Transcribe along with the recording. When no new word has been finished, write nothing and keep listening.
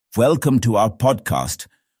Welcome to our podcast,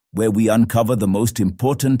 where we uncover the most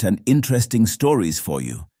important and interesting stories for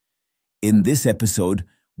you. In this episode,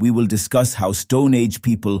 we will discuss how Stone Age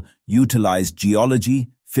people utilized geology,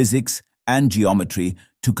 physics, and geometry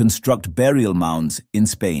to construct burial mounds in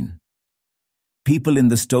Spain. People in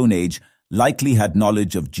the Stone Age likely had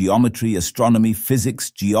knowledge of geometry, astronomy,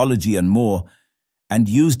 physics, geology, and more, and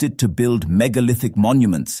used it to build megalithic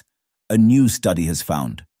monuments, a new study has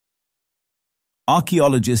found.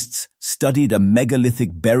 Archaeologists studied a megalithic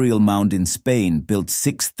burial mound in Spain built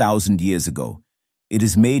 6,000 years ago. It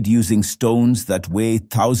is made using stones that weigh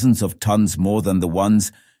thousands of tons more than the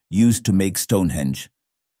ones used to make Stonehenge.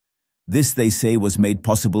 This, they say, was made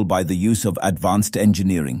possible by the use of advanced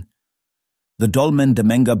engineering. The Dolmen de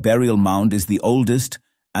Menga burial mound is the oldest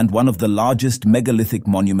and one of the largest megalithic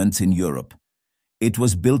monuments in Europe. It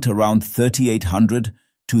was built around 3800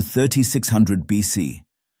 to 3600 BC.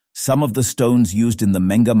 Some of the stones used in the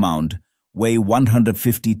Menga mound weigh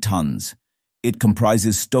 150 tons. It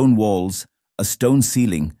comprises stone walls, a stone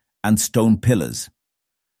ceiling, and stone pillars.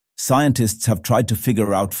 Scientists have tried to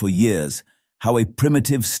figure out for years how a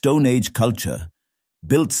primitive Stone Age culture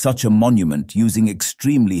built such a monument using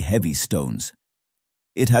extremely heavy stones.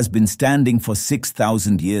 It has been standing for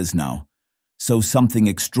 6,000 years now, so something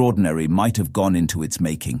extraordinary might have gone into its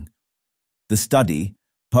making. The study,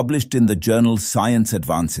 published in the journal Science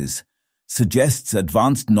Advances, suggests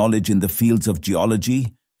advanced knowledge in the fields of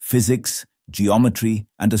geology, physics, geometry,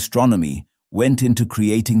 and astronomy went into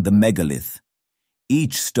creating the megalith.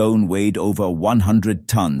 Each stone weighed over 100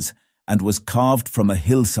 tons and was carved from a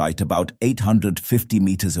hill site about 850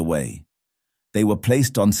 meters away. They were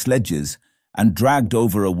placed on sledges and dragged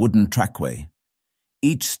over a wooden trackway.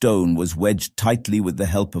 Each stone was wedged tightly with the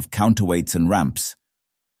help of counterweights and ramps.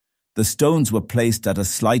 The stones were placed at a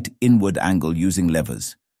slight inward angle using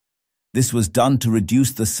levers. This was done to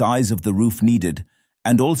reduce the size of the roof needed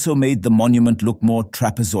and also made the monument look more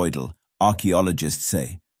trapezoidal, archaeologists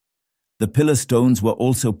say. The pillar stones were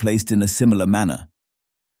also placed in a similar manner.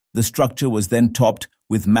 The structure was then topped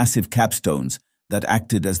with massive capstones that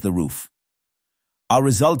acted as the roof. Our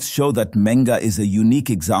results show that Menga is a unique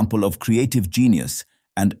example of creative genius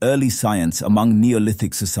and early science among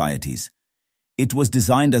Neolithic societies. It was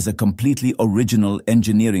designed as a completely original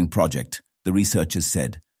engineering project, the researchers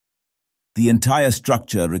said. The entire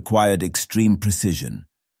structure required extreme precision.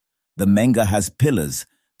 The Menga has pillars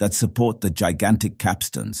that support the gigantic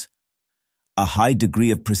capstones. A high degree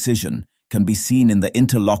of precision can be seen in the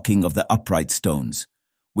interlocking of the upright stones,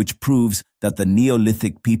 which proves that the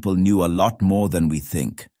Neolithic people knew a lot more than we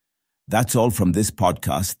think. That's all from this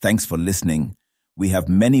podcast. Thanks for listening. We have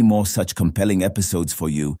many more such compelling episodes for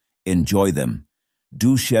you. Enjoy them.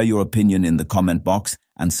 Do share your opinion in the comment box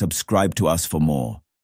and subscribe to us for more.